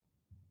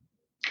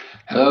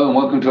Hello and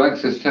welcome to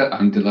Access Tech.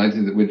 I'm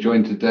delighted that we're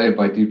joined today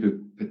by Deepa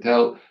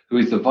Patel, who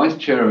is the Vice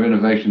Chair of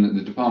Innovation at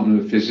the Department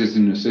of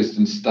Physician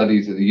Assistant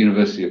Studies at the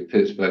University of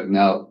Pittsburgh.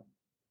 Now,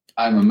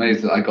 I'm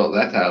amazed that I got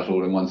that out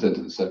all in one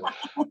sentence. So,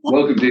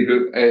 welcome,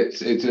 Deepa.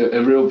 It's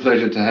a real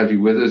pleasure to have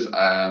you with us.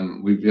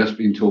 We've just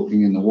been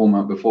talking in the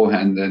warm-up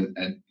beforehand,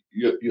 and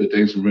you're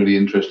doing some really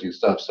interesting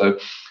stuff. So,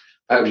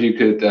 perhaps you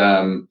could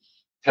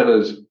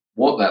tell us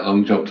what that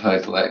long job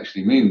title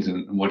actually means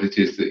and what it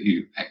is that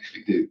you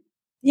actually do.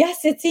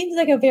 Yes, it seems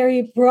like a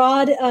very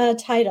broad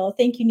title.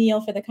 Thank you, Neil,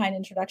 for the kind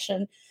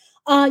introduction.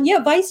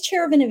 Vice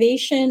Chair of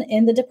Innovation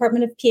in the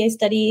Department of PA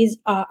Studies.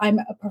 I'm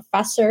a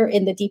professor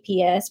in the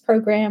DPS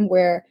program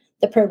where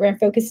the program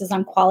focuses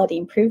on quality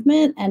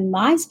improvement, and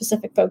my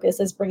specific focus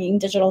is bringing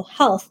digital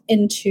health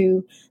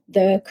into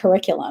the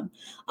curriculum.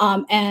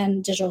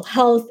 And digital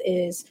health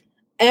is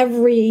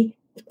every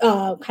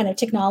kind of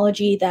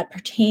technology that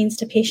pertains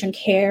to patient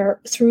care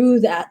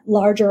through that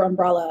larger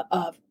umbrella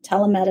of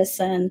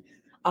telemedicine,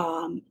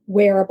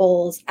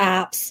 wearables,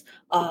 apps,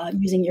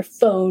 using your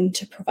phone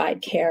to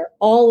provide care,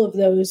 all of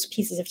those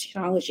pieces of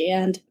technology,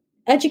 and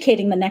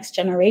educating the next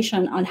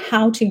generation on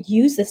how to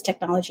use this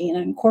technology and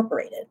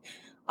incorporate it.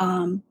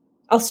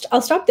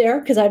 I'll stop there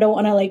because I don't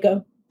want to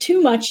go too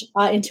much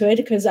into it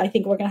because I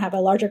think we're going to have a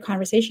larger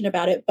conversation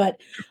about it. But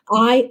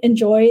I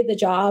enjoy the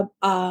job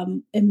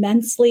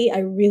immensely. I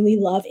really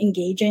love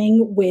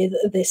engaging with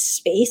this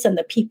space and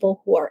the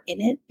people who are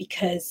in it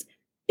because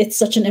it's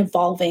such an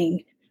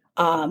evolving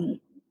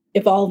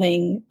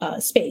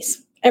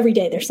space. Every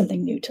day there's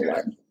something new to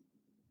learn.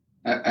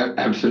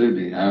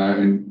 Absolutely.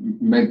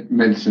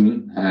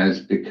 Medicine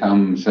has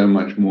become so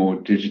much more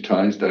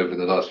digitized over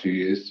the last few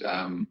years.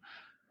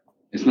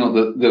 It's not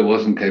that there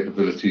wasn't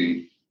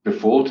capability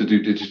before to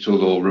do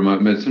digital or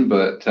remote medicine,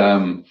 but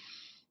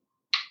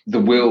the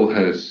will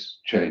has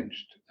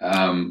changed.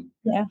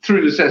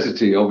 Through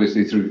necessity,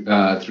 obviously through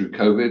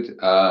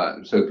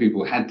COVID. So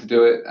people had to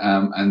do it,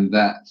 and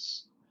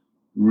that's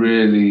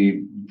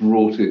really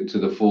brought it to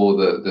the fore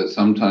that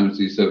sometimes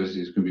these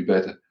services can be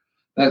better.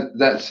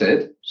 That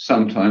said,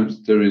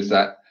 sometimes there is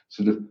that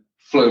sort of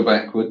flow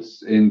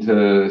backwards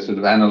into sort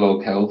of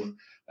analog health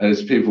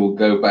as people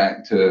go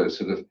back to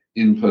sort of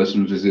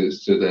in-person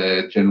visits to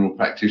their general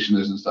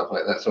practitioners and stuff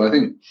like that. So I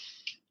think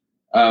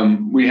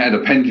we had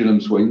a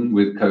pendulum swing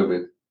with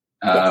COVID,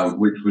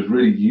 which was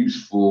really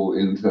useful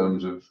in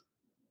terms of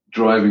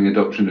driving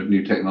adoption of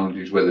new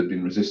technologies where there'd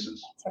been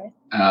resistance. That's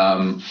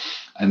right.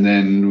 And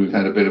then we've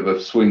had a bit of a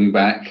swing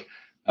back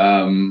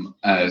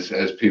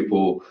as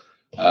people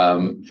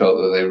felt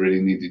that they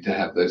really needed to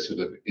have those sort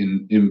of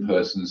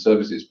in-person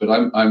services. But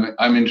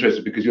I'm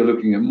interested because you're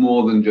looking at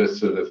more than just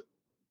sort of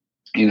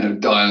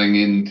dialing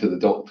into the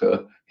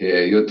doctor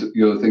here.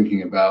 You're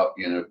thinking about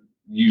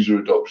user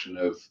adoption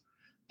of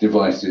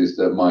devices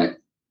that might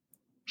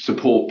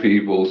support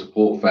people,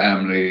 support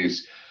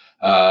families,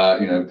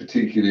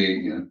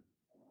 particularly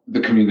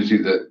the community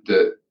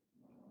that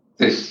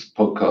this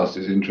podcast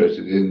is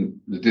interested in,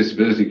 the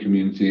disability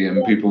community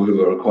and people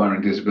who are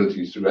acquiring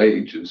disabilities through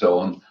age and so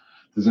on.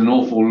 There's an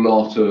awful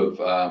lot of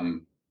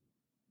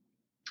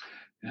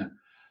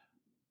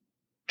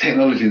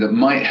technology that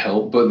might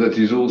help, but that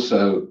is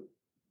also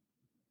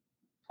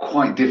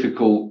quite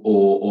difficult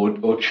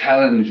or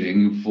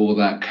challenging for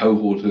that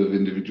cohort of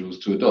individuals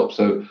to adopt.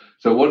 So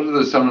what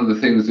are some of the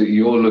things that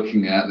you're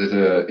looking at that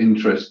are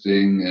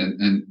interesting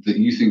and that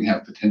you think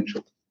have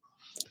potential?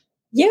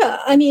 Yeah,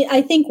 I mean,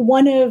 I think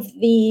one of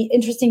the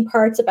interesting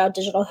parts about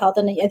digital health,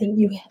 and I think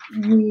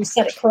you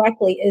said it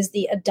correctly, is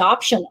the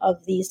adoption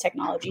of these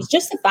technologies.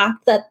 Just the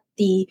fact that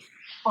the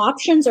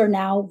options are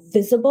now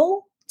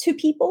visible to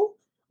people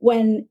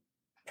when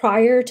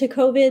prior to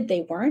COVID,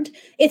 they weren't.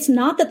 It's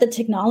not that the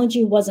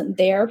technology wasn't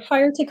there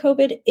prior to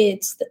COVID.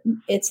 It's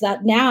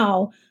that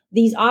now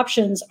these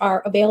options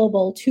are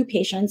available to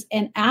patients.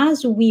 And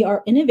as we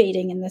are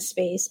innovating in this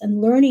space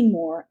and learning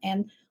more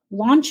and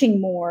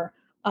launching more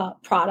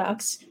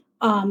products,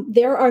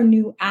 there are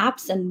new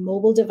apps and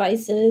mobile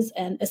devices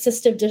and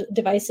assistive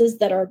devices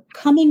that are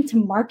coming to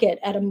market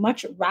at a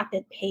much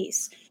rapid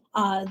pace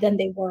than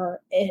they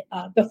were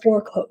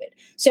before COVID.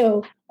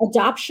 So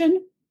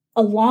adoption,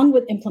 along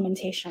with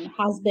implementation,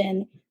 has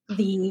been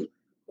the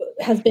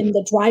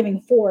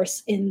driving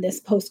force in this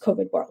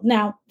post-COVID world.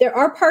 Now, there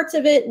are parts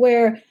of it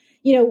where,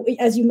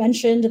 as you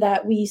mentioned,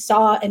 that we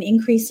saw an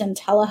increase in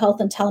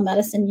telehealth and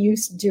telemedicine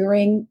use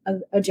during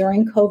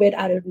COVID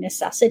out of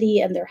necessity,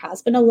 and there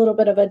has been a little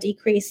bit of a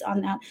decrease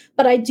on that.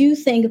 But I do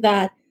think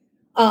that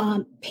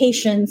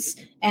patients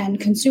and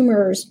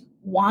consumers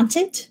want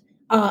it,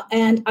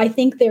 and I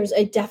think there's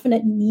a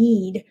definite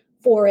need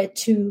for it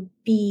to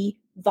be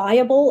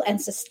viable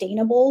and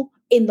sustainable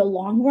in the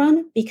long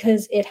run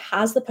because it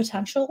has the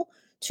potential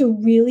to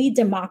really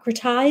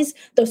democratize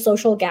the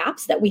social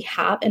gaps that we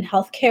have in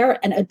healthcare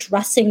and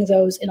addressing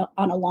those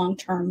on a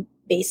long-term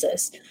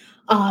basis.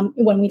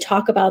 When we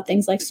talk about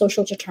things like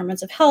social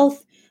determinants of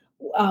health,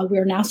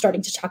 we're now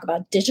starting to talk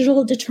about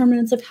digital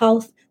determinants of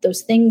health,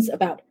 those things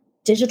about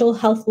digital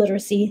health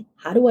literacy.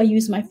 How do I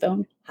use my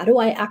phone? How do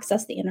I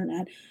access the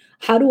internet?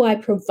 How do I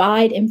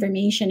provide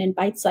information in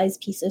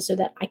bite-sized pieces so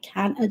that I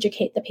can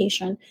educate the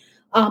patient?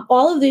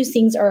 All of those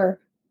things are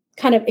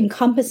kind of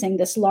encompassing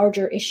this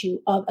larger issue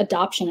of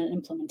adoption and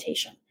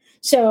implementation.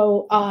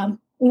 So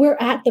we're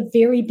at the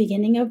very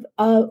beginning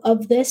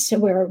of this,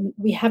 where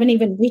we haven't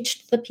even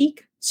reached the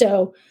peak.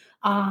 So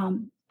I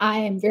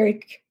am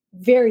very,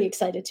 very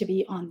excited to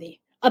be on the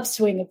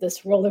upswing of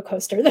this roller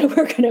coaster that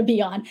we're going to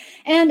be on.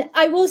 And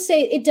I will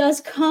say it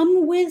does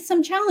come with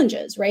some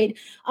challenges, right?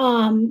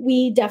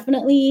 We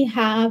definitely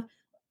have,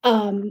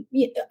 I'm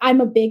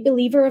a big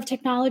believer of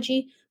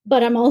technology,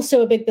 but I'm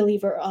also a big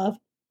believer of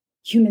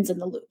humans in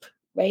the loop,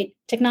 right?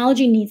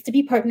 Technology needs to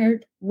be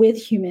partnered with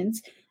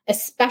humans,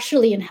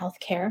 especially in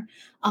healthcare,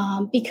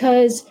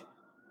 because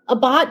a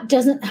bot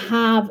doesn't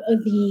have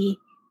the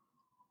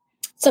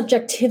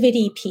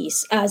subjectivity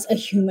piece as a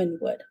human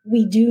would.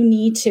 We do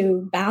need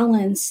to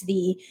balance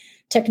the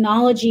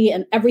technology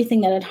and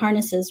everything that it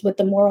harnesses with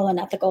the moral and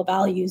ethical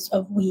values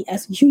of we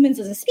as humans,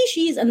 as a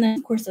species, and then,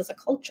 of course, as a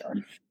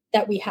culture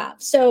that we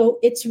have. So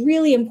it's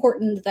really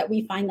important that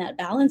we find that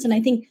balance. And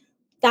I think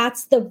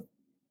that's the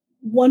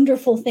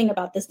wonderful thing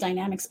about this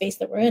dynamic space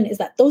that we're in, is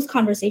that those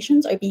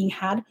conversations are being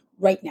had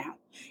right now.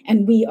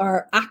 And we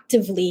are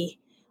actively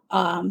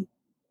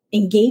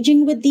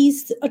engaging with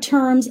these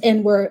terms,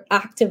 and we're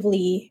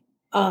actively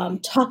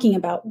talking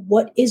about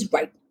what is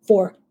right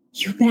for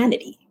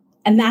humanity.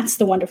 And that's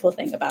the wonderful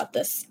thing about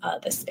this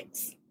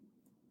space.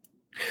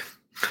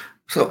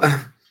 So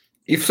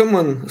if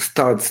someone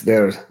starts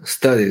their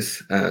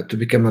studies to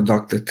become a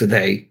doctor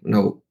today,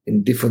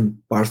 in different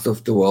parts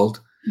of the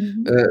world,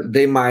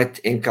 they might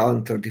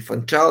encounter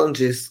different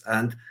challenges,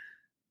 and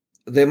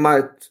they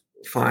might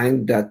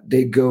find that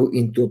they go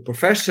into a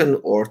profession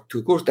or to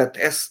a course that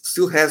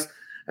still has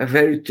a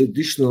very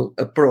traditional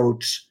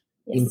approach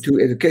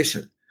into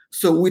education.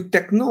 So with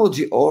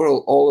technology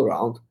all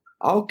around,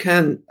 how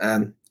can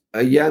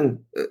a young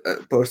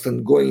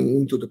person going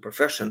into the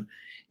profession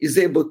is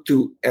able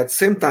to at the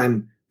same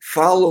time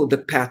follow the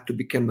path to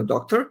become a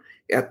doctor,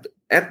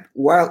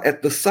 while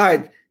at the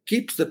side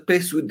keeps the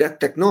pace with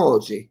that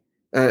technology?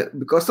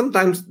 Because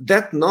sometimes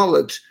that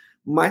knowledge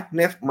might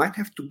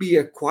have to be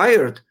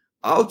acquired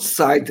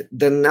outside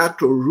the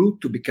natural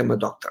route to become a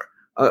doctor.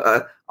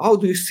 How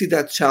do you see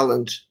that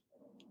challenge?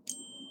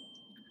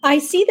 I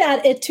see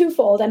that it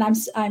twofold, and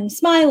I'm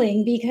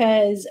smiling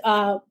because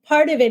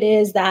part of it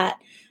is that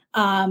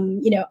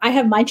I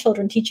have my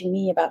children teaching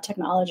me about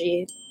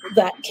technology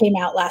that came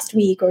out last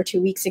week or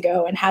 2 weeks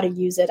ago and how to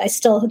use it. I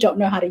still don't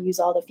know how to use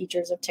all the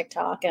features of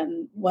TikTok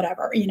and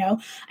whatever,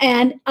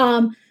 and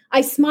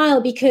I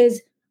smile because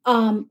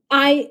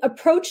I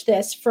approach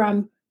this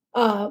from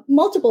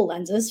multiple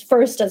lenses.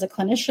 First, as a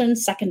clinician,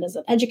 second, as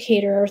an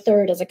educator,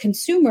 third, as a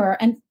consumer,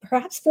 and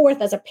perhaps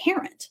fourth, as a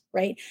parent,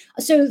 right?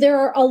 So there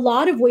are a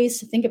lot of ways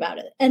to think about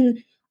it.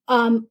 And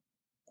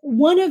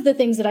one of the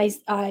things that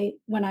I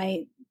when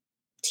I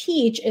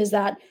teach is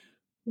that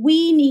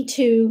we need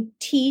to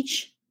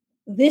teach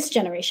this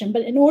generation,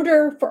 but in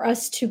order for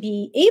us to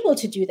be able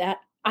to do that,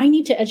 I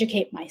need to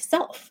educate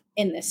myself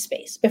in this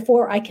space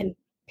before I can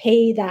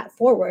pay that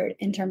forward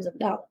in terms of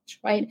knowledge,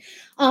 right?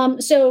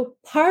 So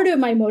part of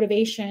my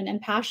motivation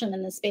and passion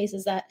in this space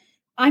is that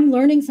I'm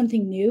learning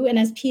something new. And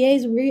as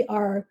PAs, we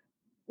are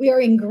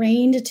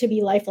ingrained to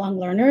be lifelong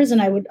learners. And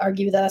I would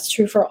argue that's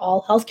true for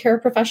all healthcare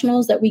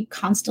professionals, that we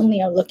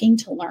constantly are looking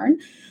to learn.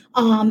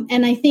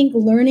 And I think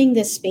learning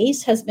this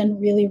space has been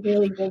really,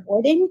 really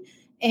rewarding,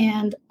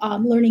 and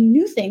learning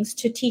new things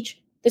to teach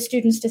the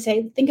students to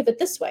say, think of it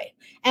this way.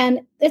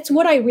 And it's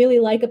what I really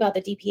like about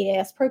the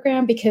DPAS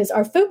program, because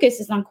our focus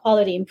is on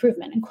quality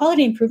improvement, and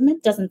quality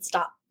improvement doesn't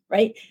stop,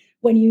 right?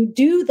 When you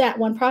do that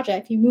one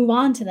project, you move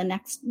on to the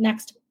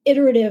next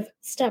iterative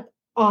step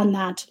on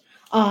that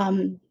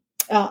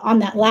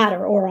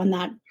ladder, or on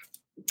that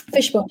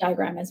fishbone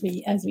diagram as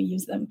we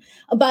use them.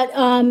 But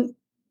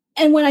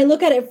and when I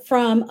look at it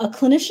from a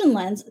clinician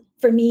lens,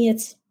 for me,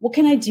 it's what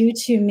can I do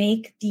to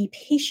make the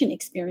patient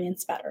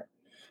experience better?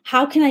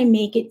 How can I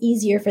make it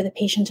easier for the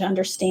patient to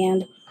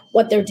understand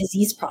what their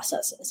disease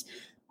process is?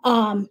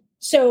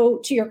 So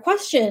to your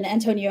question,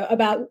 Antonio,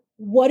 about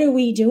what are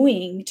we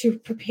doing to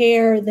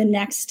prepare the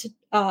next,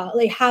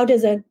 how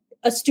does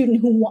a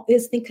student who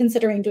is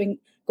considering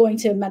going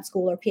to med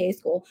school or PA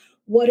school,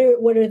 what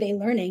are they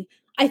learning?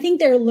 I think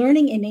they're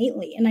learning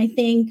innately. And I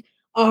think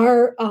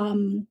our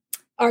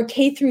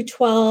K through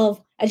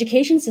 12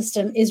 education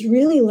system is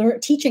really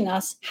teaching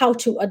us how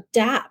to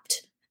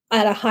adapt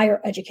at a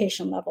higher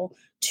education level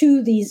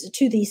to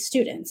these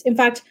students. In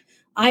fact,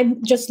 I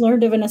just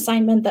learned of an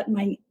assignment that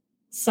my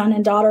son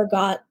and daughter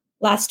got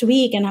last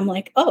week, and I'm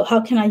like, oh, how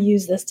can I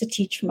use this to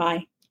teach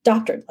my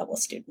doctorate level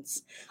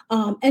students?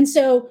 And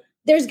so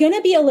there's going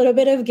to be a little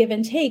bit of give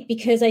and take,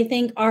 because I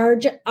think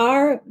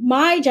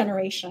my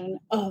generation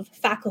of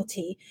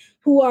faculty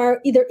who are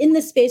either in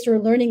this space or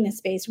learning this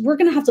space, we're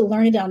going to have to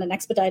learn it on an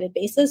expedited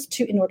basis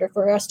in order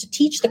for us to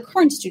teach the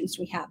current students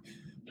we have.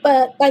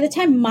 But by the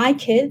time my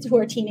kids, who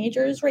are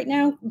teenagers right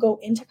now, go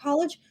into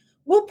college,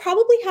 we'll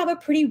probably have a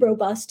pretty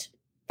robust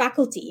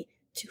faculty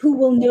who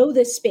will know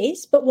this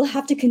space, but will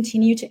have to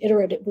continue to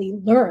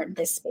iteratively learn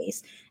this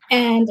space.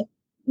 And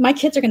my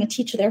kids are going to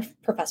teach their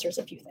professors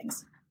a few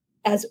things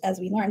as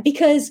we learn,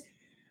 because,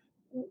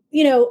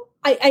 you know,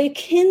 I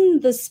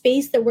akin the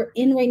space that we're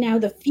in right now,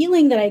 the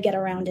feeling that I get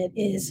around it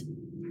is,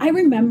 I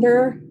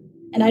remember,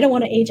 and I don't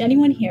want to age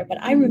anyone here,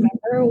 but I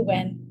remember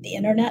when the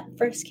internet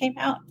first came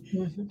out,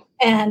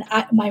 and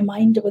my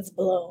mind was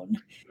blown.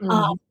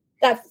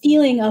 That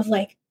feeling of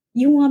like,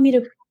 you want me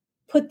to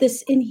put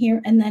this in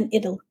here and then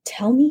it'll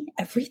tell me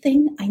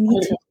everything I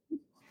need to.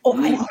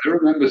 I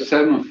remember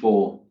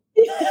semaphore.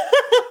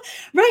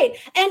 Right.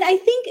 And I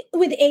think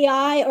with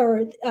AI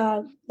or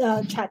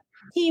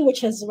ChatGPT,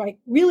 which has like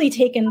really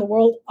taken the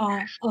world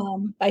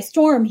by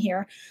storm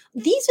here,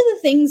 these are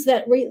the things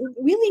that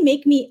really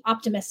make me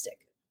optimistic.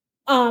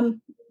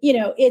 You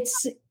know,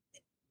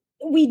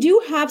 we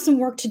do have some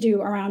work to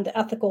do around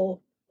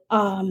ethical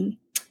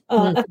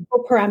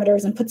ethical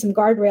parameters and put some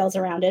guardrails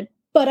around it.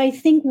 But I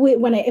think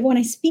when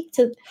I speak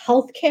to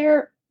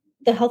healthcare,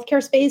 the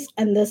healthcare space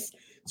and this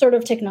sort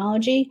of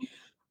technology,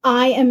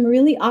 I am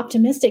really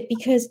optimistic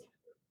because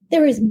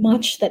there is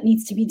much that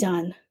needs to be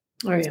done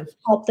to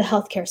help the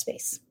healthcare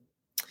space.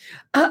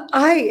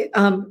 I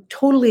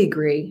totally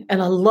agree.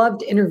 And I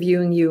loved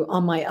interviewing you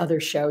on my other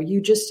show.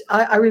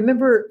 I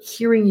remember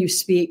hearing you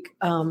speak,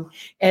 and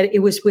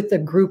it was with a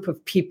group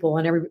of people,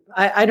 and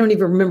I don't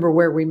even remember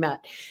where we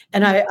met.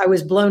 And I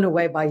was blown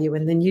away by you.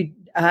 And then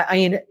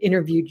I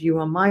interviewed you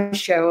on my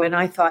show, and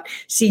I thought,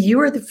 see, you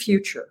are the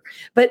future.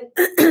 But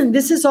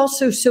this is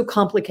also so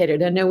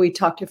complicated. I know we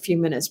talked a few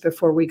minutes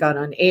before we got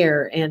on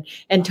air, and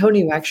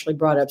Antonio actually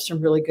brought up some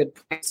really good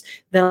points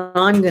that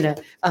I'm going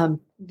to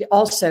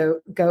also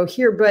go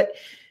here. But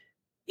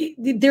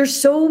there's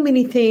so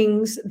many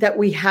things that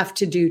we have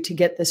to do to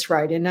get this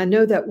right. And I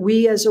know that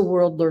we as a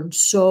world learned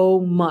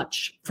so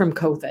much from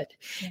COVID,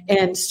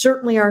 and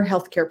certainly our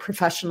healthcare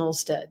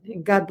professionals did.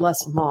 And God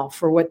bless them all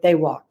for what they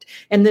walked.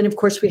 And then, of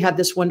course, we have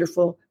this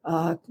wonderful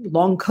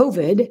long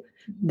COVID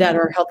that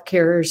our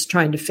healthcare is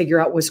trying to figure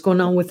out what's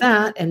going on with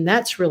that. And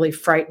that's really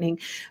frightening.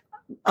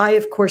 I,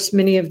 of course,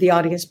 many of the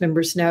audience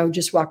members know,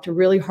 just walked a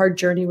really hard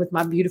journey with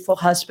my beautiful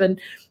husband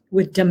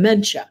with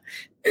dementia.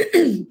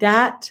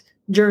 That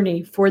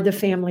journey for the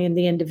family and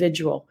the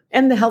individual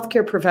and the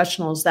healthcare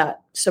professionals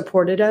that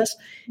supported us,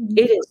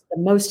 it is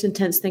the most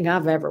intense thing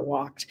I've ever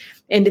walked.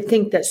 And to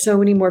think that so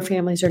many more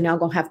families are now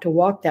going to have to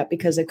walk that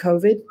because of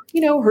COVID,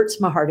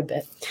 hurts my heart a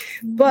bit.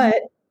 But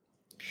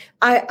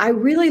I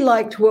really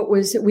liked what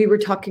we were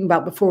talking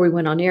about before we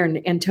went on air,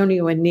 and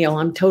Antonio and Neil,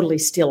 I'm totally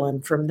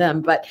stealing from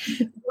them. But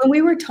when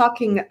we were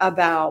talking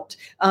about,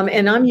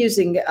 and I'm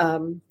using,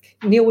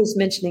 Neil was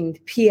mentioning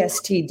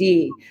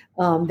PSTD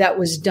that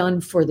was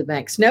done for the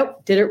banks.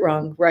 Nope, did it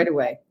wrong right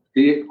away.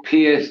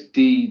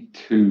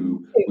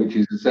 PSD2, which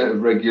is a set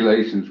of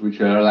regulations which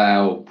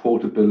allow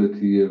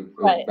portability of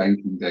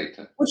banking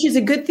data. Which is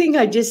a good thing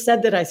I just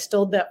said that I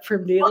stole that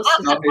from Neil. It's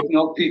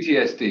not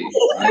PTSD.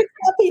 Right? It's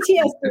not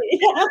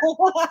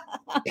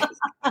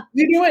PTSD.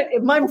 You know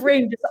what? My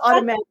brain just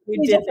automatically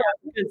did that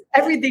because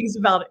everything's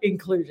about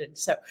inclusion.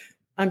 So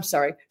I'm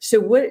sorry.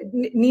 So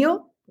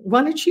Neil,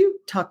 why don't you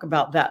talk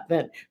about that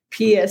then?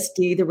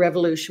 PSD, the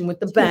revolution with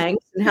the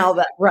banks and how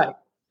that, right.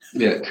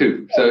 Yeah,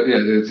 two. So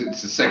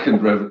it's the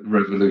second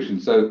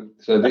revolution. So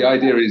the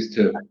idea is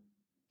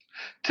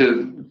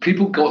to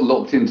people got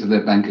locked into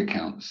their bank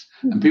accounts,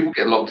 and people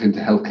get locked into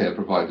healthcare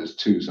providers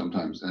too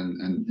sometimes,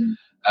 and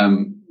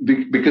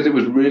because it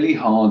was really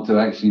hard to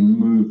actually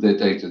move their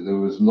data. There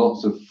was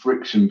lots of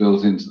friction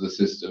built into the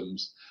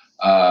systems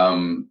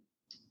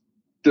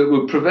that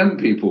would prevent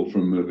people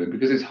from moving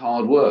because it's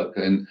hard work.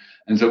 And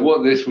so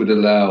what this would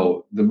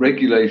allow, the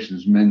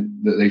regulations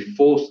meant that they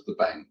forced the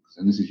banks,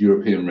 and this is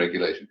European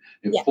regulation,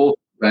 forced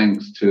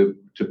banks to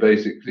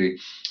basically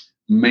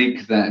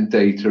make that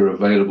data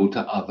available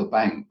to other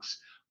banks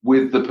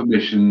with the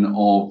permission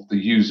of the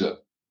user.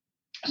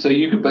 So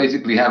you could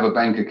basically have a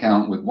bank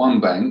account with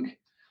one bank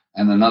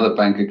and another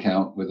bank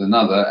account with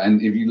another.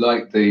 And if you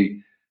like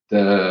the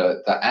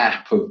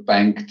app of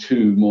Bank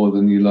 2 more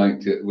than you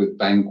liked it with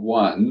Bank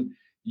 1,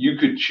 you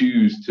could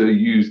choose to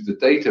use the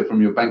data from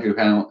your bank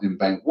account in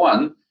Bank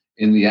 1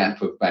 in the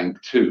app of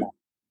Bank 2.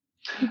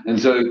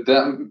 And so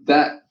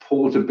that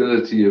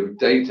portability of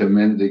data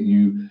meant that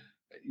you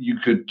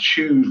could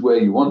choose where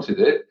you wanted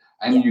it,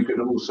 and you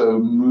could also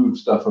move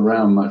stuff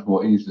around much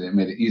more easily. It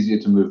made it easier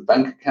to move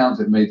bank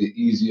accounts. It made it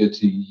easier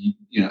to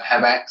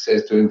have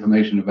access to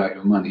information about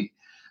your money.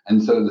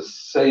 And so the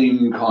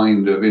same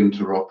kind of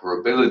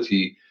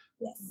interoperability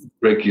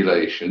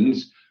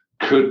regulations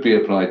could be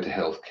applied to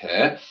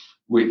healthcare,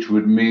 which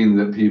would mean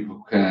that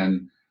people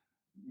can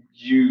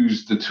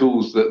use the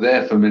tools that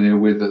they're familiar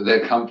with, that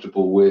they're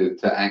comfortable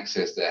with, to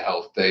access their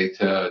health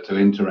data, to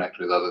interact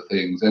with other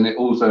things. And it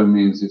also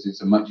means that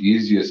it's a much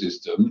easier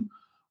system,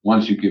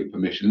 once you give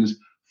permissions,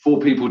 for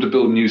people to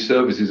build new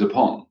services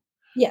upon.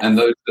 Yes. And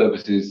those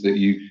services that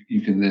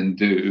you can then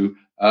do,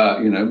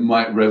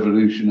 might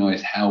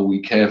revolutionize how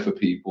we care for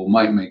people,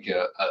 might make it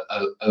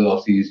a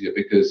lot easier,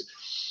 because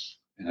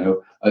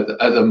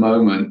At the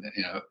moment,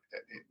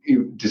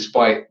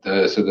 despite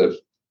the sort of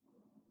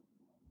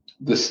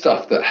the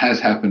stuff that has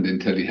happened in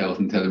telehealth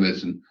and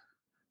telemedicine,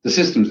 the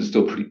systems are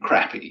still pretty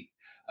crappy.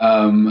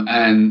 And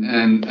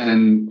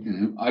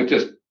I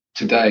just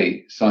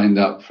today signed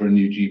up for a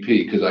new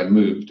GP because I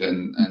moved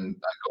and I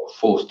got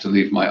forced to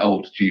leave my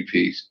old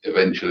GPs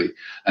eventually,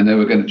 and they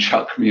were going to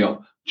chuck me off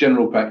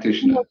general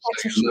practitioner,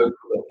 local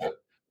doctor,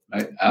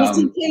 right? Just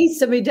in case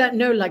somebody doesn't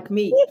know, like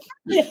me.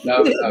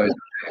 No.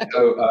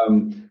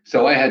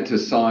 So I had to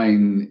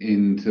sign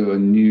into a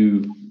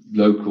new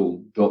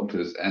local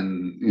doctors,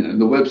 and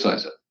the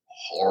websites are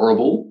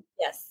horrible.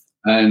 Yes.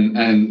 And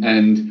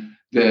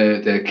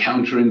they're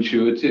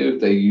counterintuitive.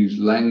 They use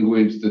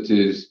language that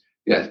is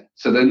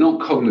so they're not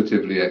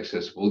cognitively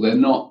accessible. They're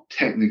not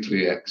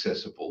technically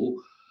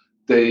accessible.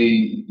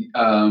 They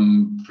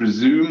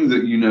presume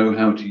that you know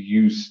how to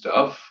use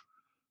stuff.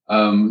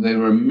 They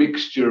were a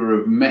mixture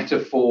of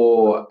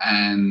metaphor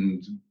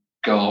and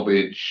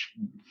garbage,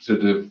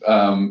 sort of.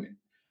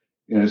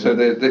 So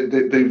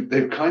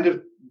they've kind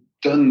of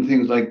done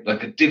things like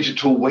a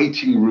digital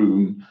waiting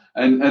room,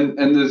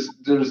 and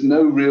there's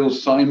no real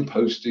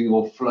signposting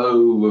or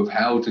flow of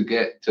how to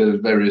get to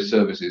various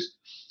services.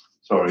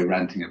 Sorry,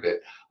 ranting a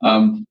bit.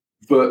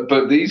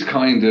 But these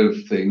kind of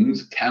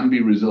things can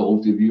be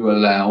resolved if you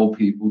allow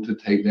people to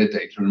take their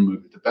data and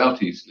move it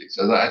about easily.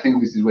 So I think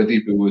this is where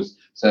Deepa was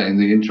saying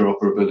the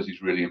interoperability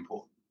is really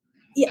important.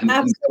 Yeah, absolutely.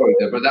 And sorry,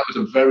 Deborah, that was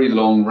a very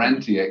long,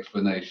 ranty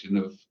explanation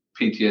of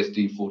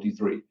PTSD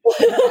 43.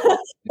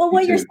 Well,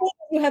 what you're saying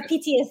is you have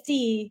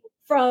PTSD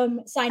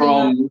from signing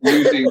up.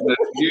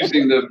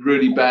 using the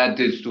really bad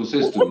digital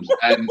systems.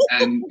 And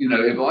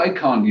if I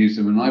can't use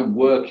them and I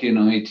work in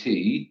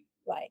IT,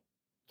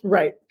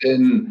 right,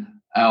 then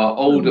our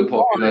older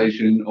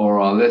population or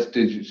our less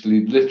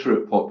digitally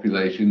literate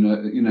population,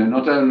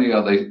 not only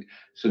are they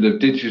sort of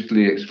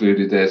digitally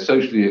excluded, they're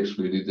socially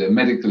excluded, they're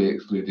medically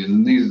excluded,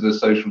 and these are the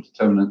social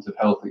determinants of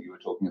health that you were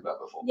talking about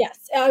before.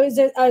 Yes, I was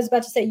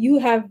about to say, you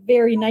have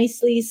very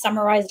nicely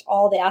summarized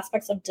all the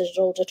aspects of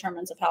digital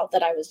determinants of health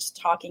that I was just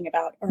talking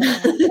about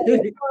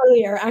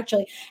earlier,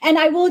 actually. And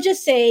I will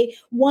just say,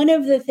 one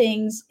of the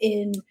things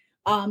in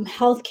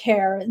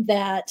healthcare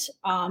that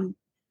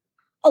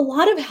a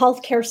lot of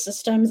healthcare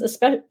systems,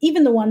 especially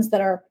even the ones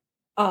that are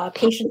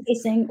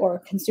patient-facing or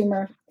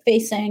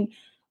consumer-facing,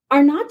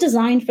 are not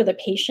designed for the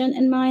patient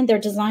in mind. They're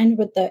designed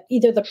with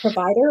either the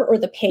provider or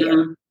the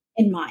payer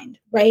in mind,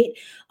 right?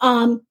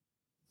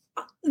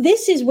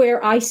 This is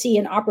where I see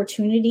an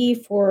opportunity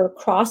for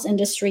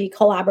cross-industry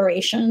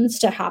collaborations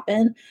to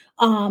happen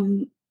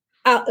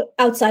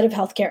outside of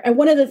healthcare. And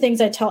one of the things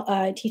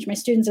I teach my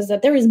students is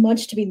that there is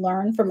much to be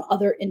learned from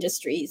other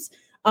industries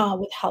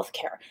with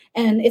healthcare.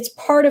 And it's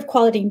part of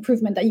quality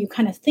improvement that you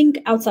kind of think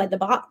outside the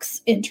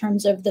box in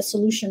terms of the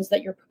solutions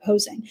that you're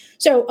proposing.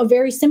 So a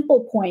very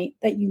simple point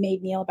that you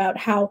made, Neil, about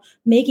how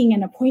making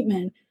an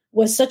appointment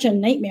was such a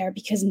nightmare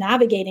because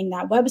navigating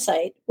that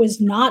website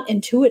was not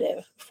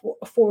intuitive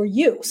for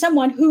you.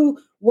 Someone who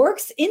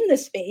works in the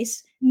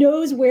space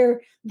knows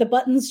where the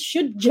buttons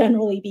should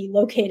generally be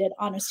located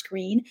on a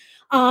screen.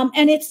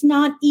 And it's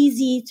not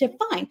easy to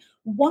find.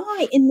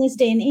 Why in this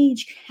day and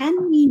age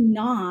can we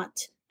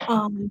not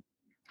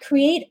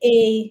create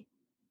a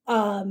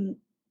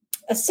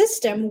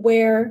system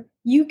where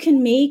you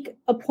can make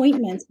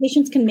appointments,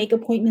 patients can make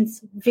appointments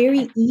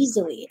very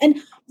easily. And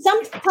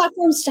some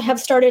platforms have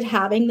started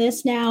having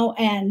this now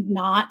and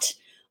not,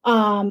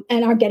 and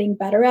are getting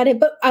better at it.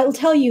 But I'll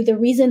tell you, the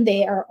reason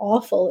they are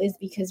awful is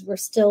because we're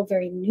still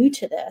very new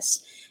to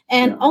this.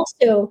 And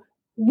also,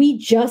 we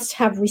just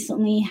have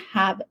recently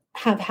have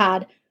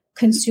had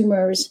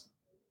consumers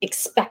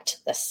expect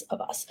this of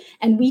us.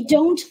 And we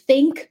don't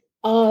think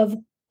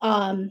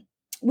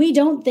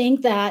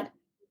that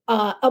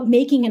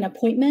making an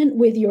appointment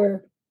with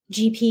your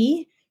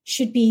GP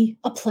should be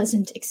a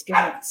pleasant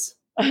experience.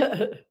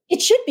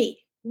 It should be.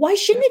 Why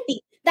shouldn't it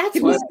be? That's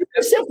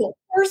simple.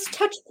 First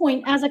touch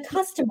point as a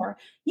customer.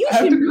 You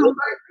should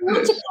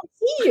want to come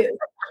see you.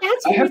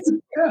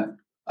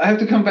 I have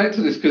to come back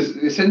to this because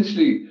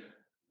essentially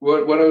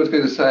what I was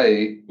going to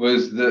say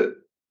was that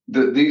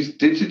these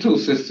digital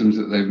systems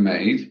that they've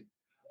made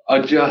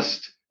are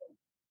just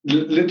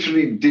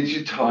literally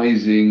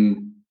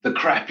digitizing the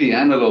crappy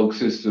analog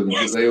systems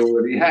that they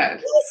already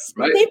had,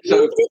 right?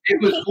 So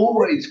it was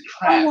always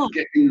crap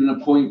getting an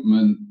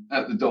appointment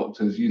at the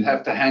doctor's. You'd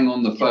have to hang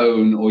on the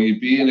phone, or you'd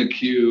be in a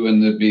queue,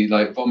 and there'd be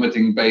like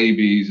vomiting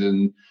babies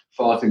and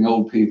farting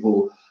old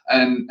people,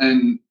 and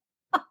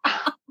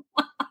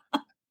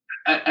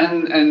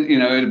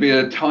it'd be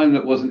a time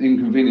that wasn't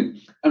inconvenient.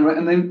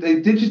 And then they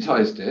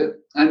digitized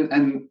it,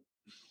 and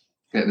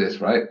get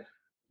this right.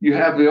 You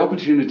have the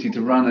opportunity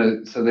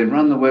to so they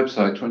run the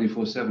website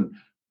 24/7,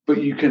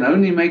 but you can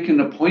only make an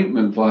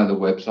appointment via the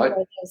website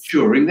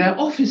during their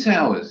office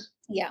hours.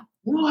 Yeah.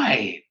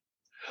 Why?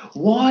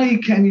 Why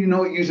can you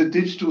not use a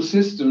digital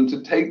system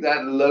to take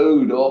that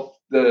load off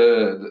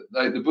the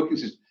booking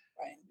system?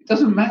 Right. It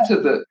doesn't matter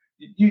that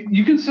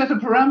you can set a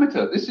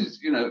parameter. This is,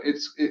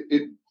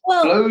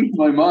 blows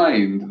my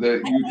mind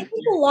that I think a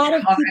you lot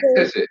of can't people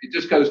access it. It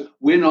just goes,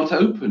 we're not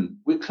open.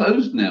 We're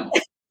closed now.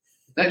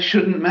 That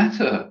shouldn't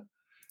matter.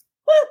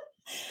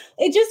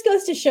 It just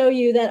goes to show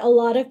you that a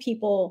lot of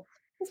people,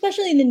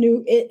 especially in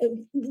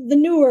the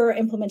newer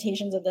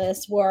implementations of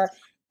this,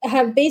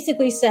 have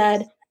basically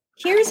said,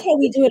 here's how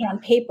we do it on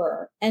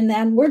paper, and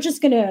then we're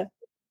just going to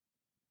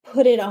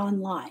put it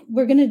online.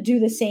 We're going to do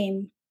the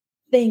same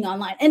thing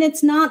online, and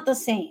it's not the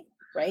same,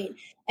 right?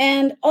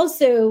 And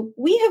also,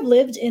 we have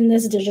lived in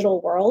this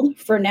digital world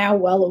for now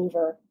well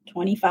over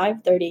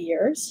 25, 30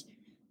 years.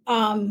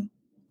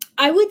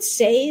 I would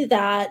say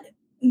that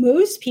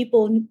most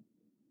people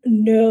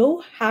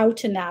know how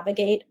to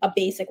navigate a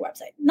basic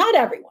website. Not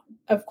everyone.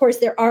 Of course,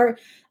 there are,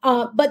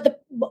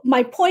 but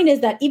my point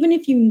is that even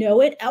if you know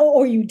it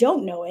or you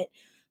don't know it,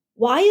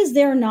 why is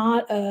there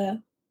not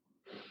a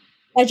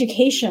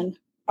education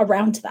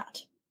around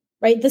that,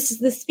 right? This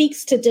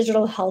speaks to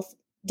digital health,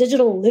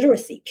 digital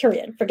literacy,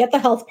 period. Forget the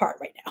health part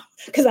right now,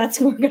 because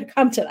we're going to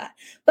come to that.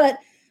 But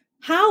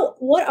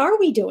what are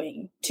we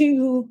doing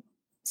to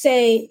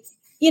say,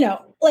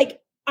 like,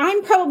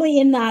 I'm probably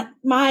in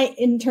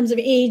in terms of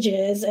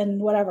ages and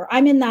whatever,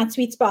 I'm in that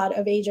sweet spot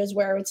of ages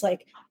where it's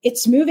like,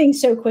 it's moving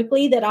so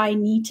quickly that I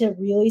need to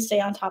really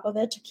stay on top of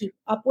it to keep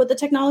up with the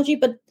technology.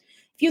 But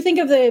if you think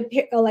of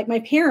like my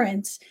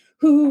parents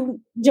who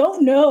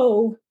don't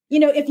know,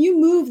 if you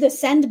move the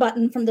send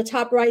button from the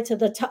top right to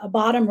the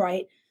bottom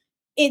right,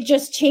 it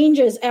just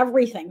changes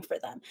everything for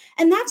them.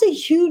 And that's a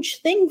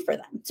huge thing for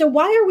them. So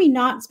why are we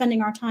not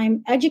spending our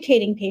time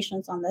educating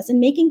patients on this and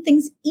making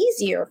things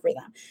easier for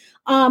them?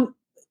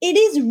 It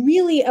is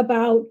really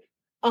about,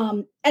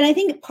 and I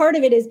think part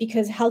of it is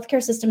because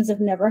healthcare systems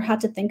have never had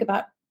to think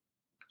about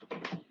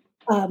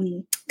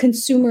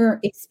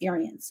consumer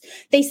experience.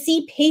 They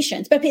see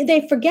patients, but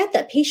they forget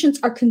that patients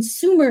are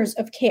consumers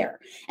of care.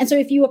 And so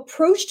if you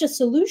approached a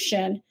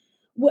solution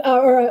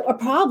or a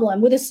problem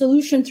with a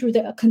solution through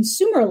the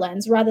consumer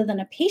lens rather than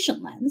a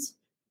patient lens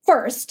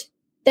first,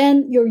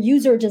 then your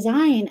user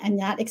design and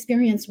that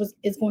experience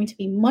is going to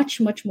be much,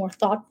 much more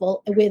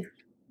thoughtful with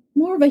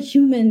more of a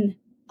human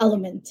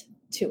element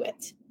to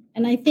it.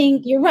 And I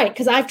think you're right,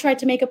 because I've tried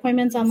to make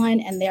appointments online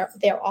and they're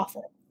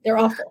awful. They're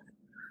awful.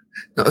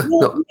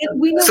 No.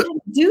 We know how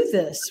to do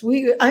this.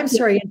 I'm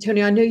sorry,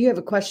 Antonio, I know you have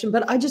a question,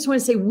 but I just want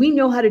to say we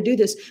know how to do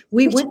this.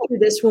 We went through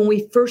this when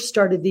we first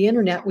started the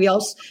internet. We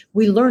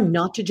learned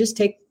not to just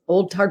take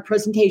old hard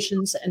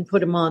presentations and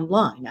put them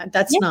online.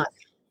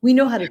 We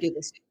know how to do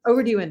this.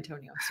 Over to you,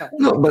 Antonio. Sorry.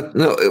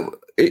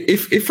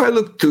 If I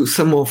look to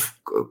some of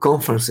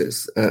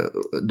conferences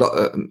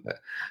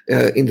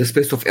in the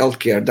space of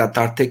healthcare that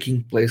are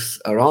taking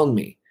place around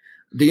me,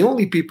 the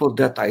only people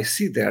that I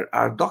see there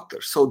are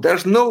doctors. So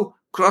there's no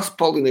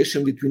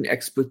cross-pollination between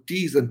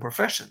expertise and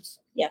professions.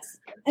 Yes.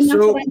 And that's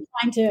what I'm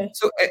trying to...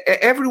 So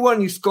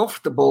everyone is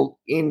comfortable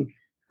in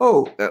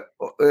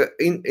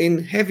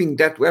having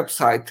that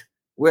website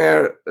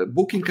where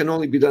booking can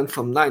only be done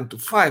from 9 to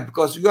 5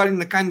 because you are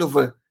in a kind of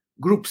a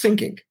group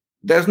thinking.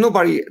 There's no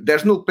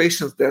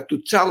patients there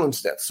to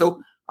challenge that. So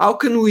how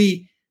can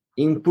we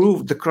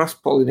improve the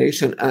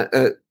cross-pollination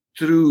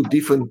through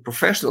different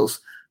professionals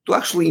to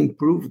actually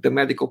improve the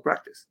medical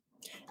practice?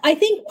 I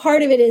think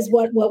part of it is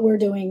what we're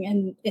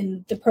doing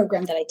in the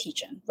program that I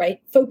teach in, right?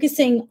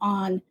 Focusing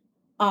on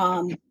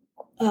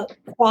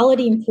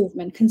quality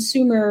improvement,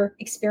 consumer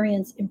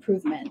experience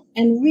improvement,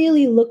 and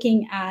really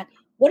looking at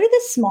what are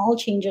the small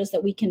changes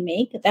that we can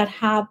make that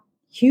have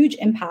huge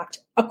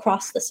impact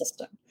across the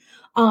system.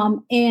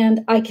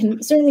 And I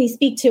can certainly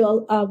speak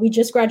to, we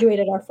just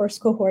graduated our first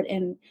cohort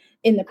in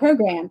the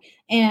program,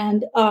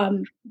 and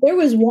there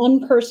was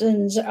one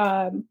person's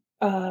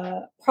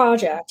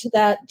project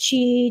that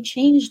she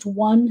changed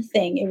one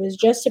thing. It was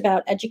just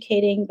about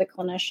educating the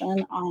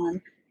clinician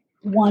on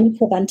one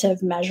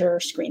preventive measure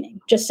screening.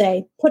 Just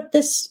say,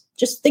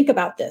 just think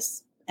about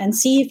this and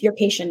see if your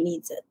patient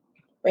needs it,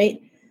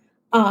 right?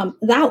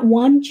 That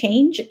one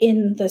change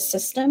in the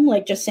system,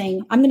 like just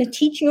saying, I'm going to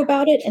teach you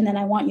about it, and then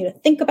I want you to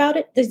think about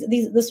it.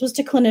 This was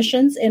to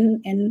clinicians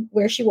in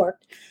where she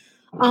worked,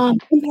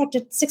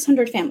 impacted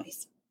 600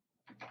 families.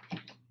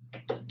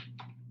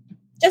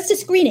 Just a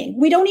screening.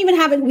 We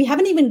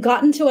haven't even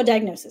gotten to a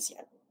diagnosis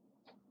yet,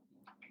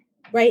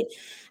 right?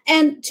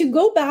 And to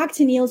go back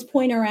to Neil's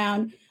point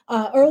around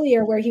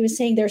earlier, where he was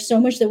saying there's so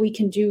much that we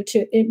can do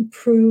to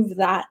improve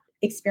that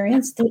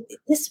experience,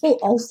 this will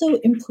also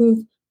improve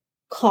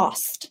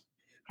cost,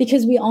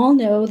 because we all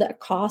know that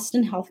cost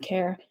in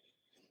healthcare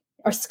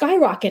are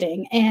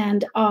skyrocketing.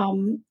 And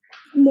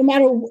no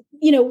matter,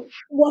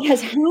 what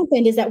has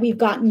happened is that we've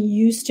gotten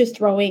used to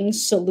throwing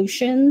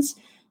solutions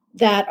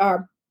that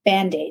are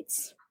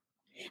Band-Aids,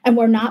 and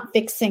we're not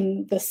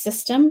fixing the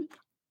system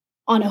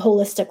on a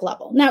holistic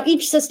level. Now,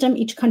 each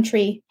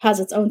country has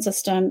its own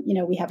system.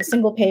 We have a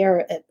single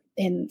payer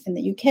in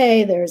the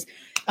UK. There's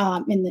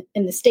in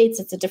the States,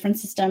 it's a different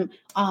system.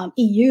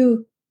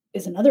 EU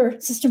is another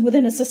system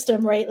within a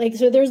system, right? Like,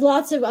 so there's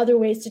lots of other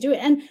ways to do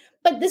it.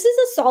 But this is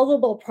a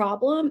solvable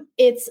problem.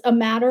 It's a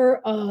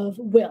matter of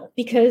will,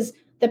 because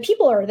the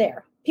people are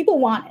there. People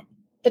want it.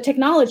 the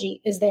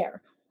technology is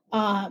there.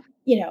 And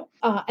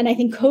I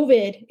think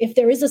COVID, if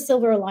there is a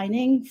silver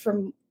lining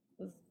from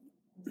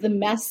the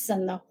mess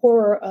and the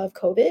horror of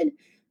COVID,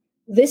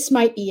 this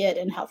might be it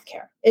in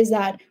healthcare, is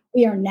that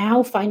we are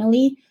now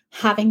finally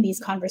having these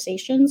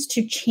conversations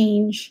to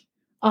change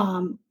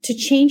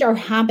our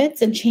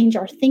habits and change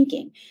our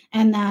thinking.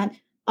 And that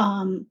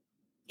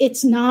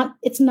it's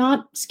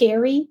not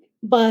scary,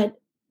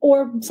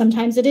 or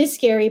sometimes it is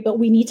scary, but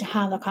we need to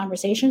have a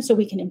conversation so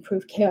we can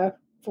improve care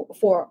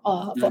for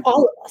all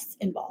of us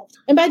involved.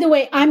 And by the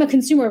way, I'm a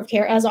consumer of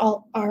care, as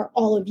are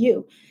all of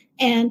you.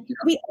 And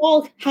we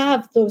all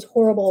have those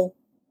horrible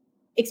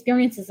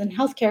experiences in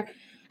healthcare.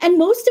 And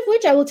most of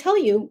which, I will tell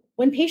you,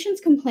 when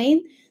patients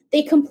complain,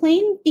 they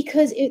complain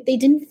because they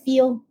didn't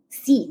feel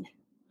seen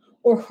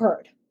or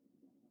heard.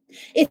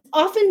 It's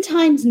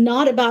oftentimes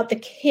not about the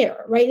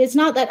care, right? It's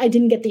not that I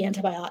didn't get the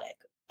antibiotic.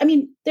 I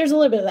mean, there's a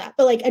little bit of that,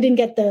 but like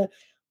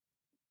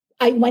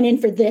I went in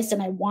for this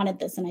and I wanted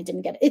this and I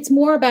didn't get it. It's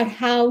more about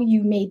how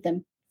you made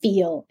them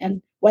feel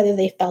and whether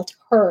they felt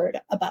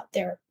heard about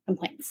their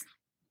complaints.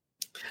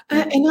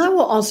 And I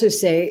will also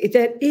say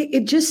that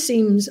it just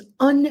seems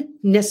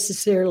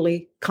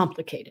unnecessarily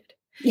complicated.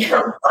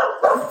 Yeah.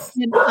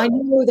 And I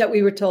know that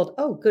we were told,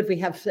 oh, good, we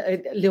have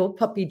a little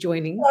puppy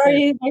joining.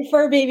 Sorry, my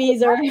fur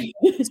babies are.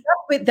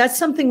 That's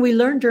something we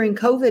learned during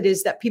COVID,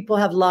 is that people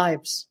have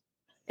lives.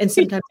 And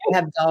sometimes they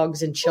have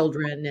dogs and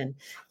children, and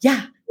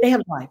they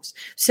have lives.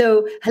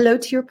 So hello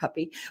to your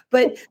puppy.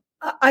 But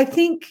I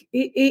think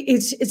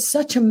it's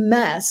such a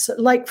mess.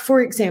 Like,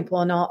 for example,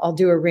 and I'll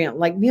do a rant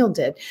like Neil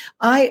did.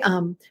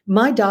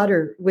 My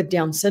daughter with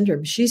Down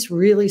syndrome, she's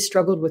really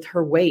struggled with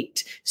her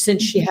weight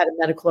since she had a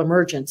medical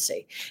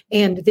emergency.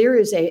 And there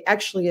is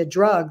actually a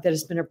drug that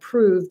has been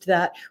approved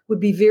that would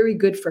be very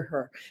good for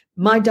her.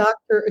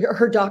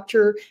 Her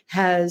doctor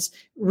has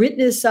written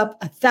this up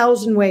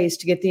 1,000 ways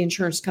to get the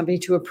insurance company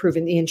to approve,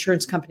 and the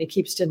insurance company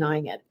keeps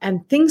denying it.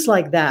 And things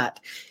like that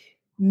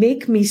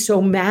make me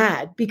so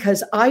mad,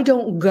 because I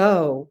don't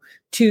go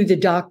to the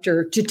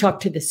doctor to talk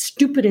to the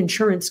stupid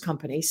insurance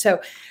company.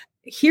 So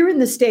here in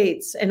the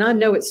States, and I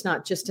know it's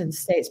not just in the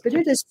States, but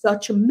it is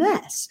such a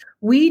mess.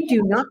 We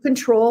do not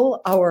control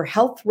our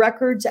health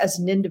records as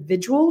an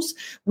individuals.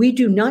 We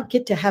do not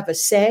get to have a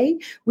say.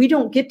 We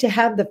don't get to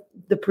have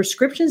the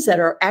prescriptions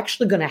that are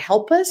actually going to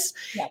help us.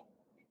 Yeah.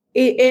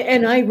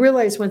 And I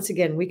realize, once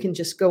again, we can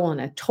just go on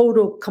a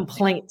total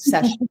complaint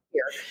session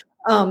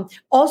here.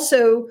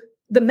 Also,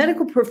 the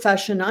medical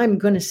profession, I'm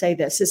going to say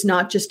this, is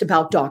not just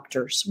about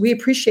doctors. We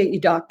appreciate you,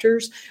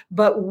 doctors,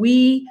 but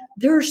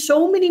there are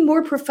so many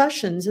more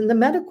professions in the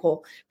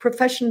medical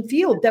profession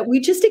field that we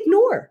just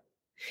ignore,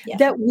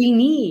 that we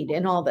need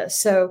in all this.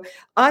 So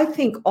I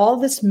think all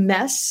this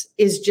mess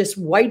is just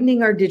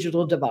widening our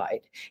digital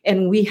divide.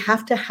 And we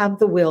have to have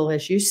the will,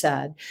 as you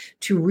said,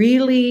 to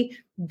really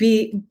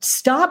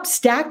stop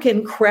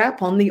stacking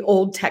crap on the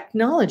old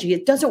technology.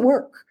 It doesn't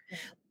work.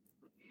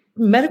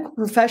 Medical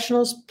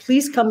professionals,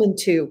 please come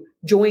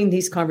join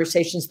these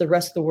conversations the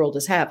rest of the world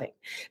is having,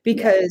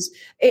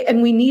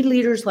 and we need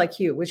leaders like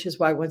you, which is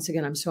why, once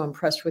again, I'm so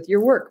impressed with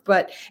your work.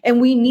 And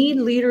we need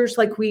leaders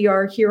like we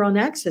are here on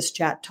Access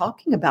Chat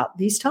talking about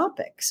these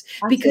topics.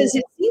 Absolutely. Because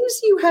it seems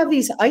you have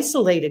these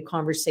isolated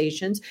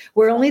conversations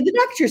where only the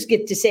doctors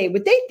get to say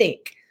what they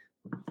think.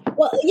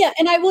 Well, yeah.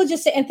 And I will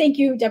just say, and thank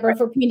you, Deborah,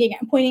 for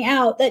pointing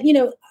out that,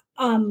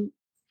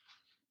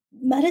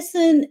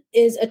 medicine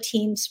is a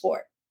team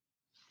sport.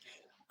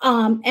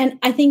 And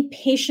I think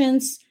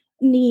patients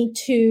need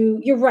to,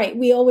 you're right,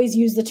 we always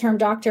use the term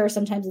doctor.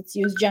 Sometimes it's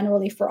used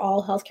generally for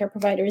all healthcare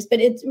providers, but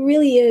it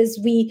really is,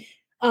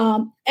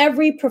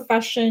 every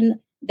profession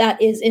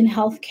that is in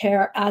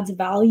healthcare adds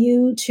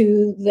value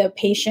to the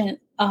patient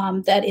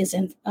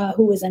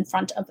who is in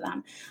front of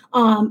them.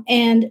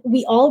 And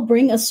we all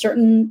bring a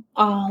certain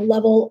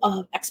level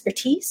of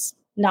expertise,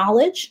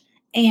 knowledge,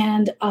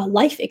 and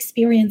life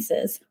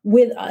experiences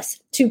with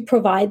us to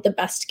provide the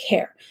best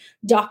care.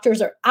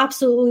 Doctors are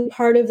absolutely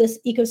part of this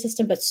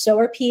ecosystem, but so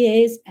are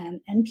PAs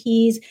and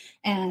NPs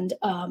and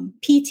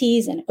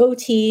PTs and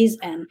OTs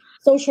and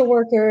social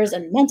workers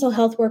and mental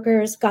health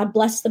workers. God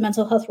bless the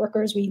mental health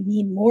workers. We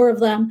need more of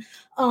them.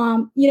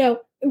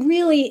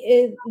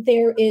 Really,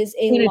 there is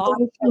a lot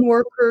of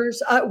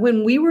workers.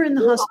 When we were in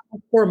the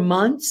hospital for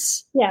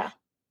months,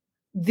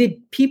 the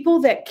people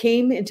that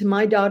came into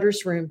my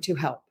daughter's room to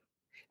help,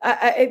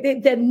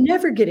 that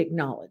never get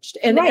acknowledged.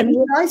 And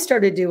what I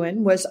started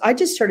doing was I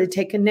just started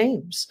taking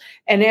names.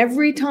 And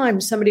every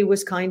time somebody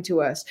was kind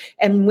to us.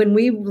 And when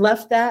we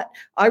left that,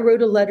 I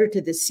wrote a letter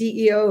to the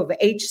CEO of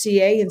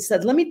HCA and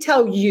said, let me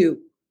tell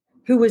you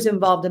who was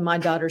involved in my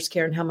daughter's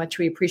care and how much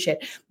we appreciate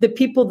it. The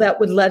people that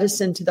would let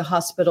us into the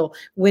hospital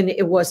when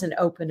it wasn't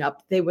open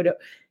up. They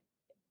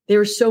there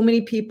are so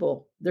many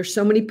people, there's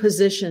so many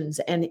positions,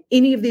 and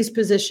any of these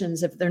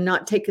positions, if they're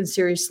not taken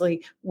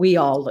seriously, we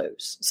all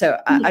lose. So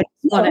I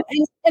want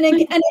to. And I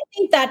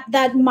think that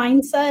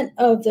mindset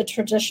of the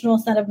traditional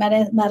set of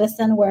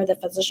medicine, where the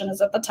physician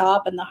is at the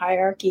top and the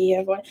hierarchy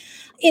of what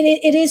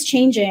it is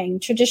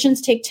changing.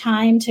 Traditions take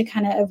time to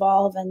kind of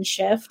evolve and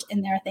shift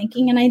in their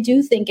thinking, and I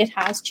do think it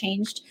has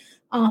changed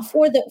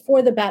for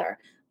the better.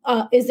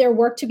 Is there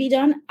work to be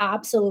done?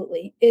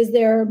 Absolutely. Is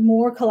there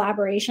more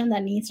collaboration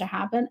that needs to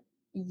happen?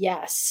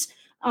 Yes.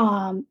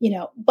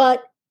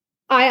 But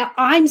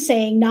I'm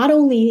saying not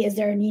only is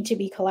there a need to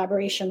be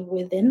collaboration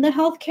within the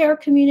healthcare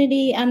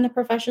community and the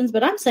professions,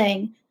 but I'm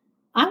saying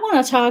I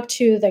want to talk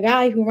to the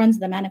guy who runs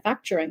the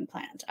manufacturing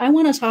plant. I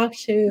want to talk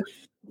to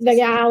the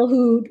gal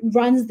who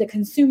runs the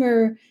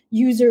consumer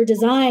user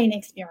design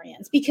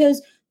experience,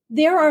 because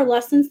there are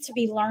lessons to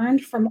be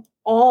learned from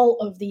all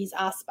of these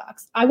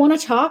aspects. I want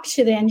to talk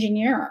to the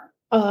engineer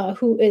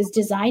who is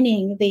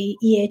designing the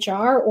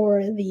EHR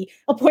or the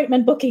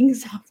appointment booking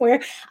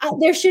software.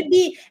 There should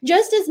be,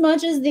 just as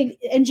much as the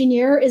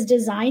engineer is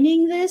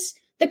designing this,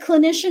 the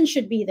clinician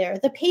should be there.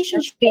 The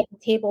patient should be at the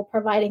table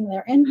providing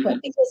their input,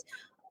 because,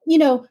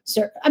 we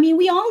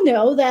all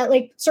know that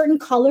like certain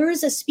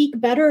colors speak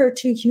better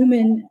to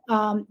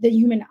the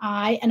human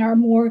eye and are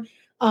more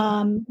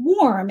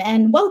warm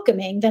and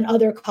welcoming than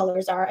other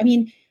colors are. I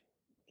mean,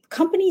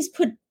 companies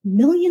put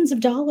millions of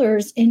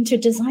dollars into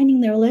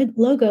designing their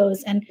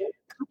logos and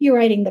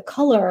copywriting the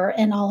color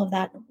and all of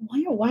that.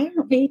 Why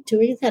aren't we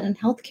doing that in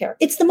healthcare?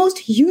 It's the most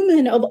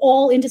human of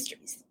all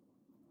industries.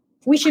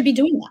 We should be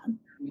doing that.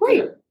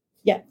 Right.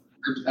 Yeah.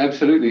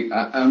 Absolutely.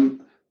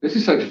 This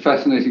is such a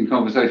fascinating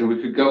conversation.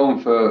 We could go on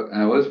for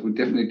hours. We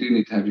definitely do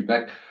need to have you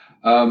back.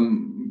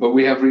 But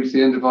we have reached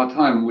the end of our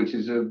time, which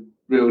is a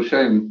real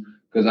shame,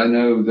 because I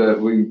know that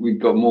we've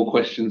got more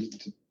questions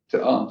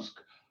to ask.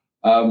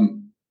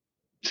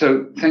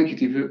 So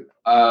thank you,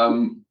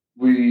 Tipu.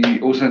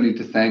 We also need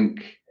to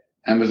thank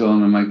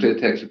Amazon and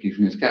MyClearText for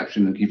keeping us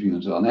captioned and keeping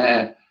us on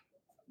air.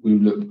 We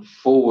look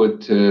forward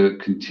to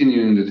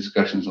continuing the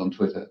discussions on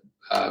Twitter.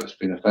 It's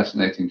been a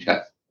fascinating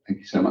chat. Thank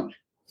you so much.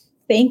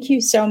 Thank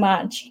you so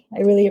much.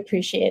 I really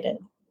appreciate it.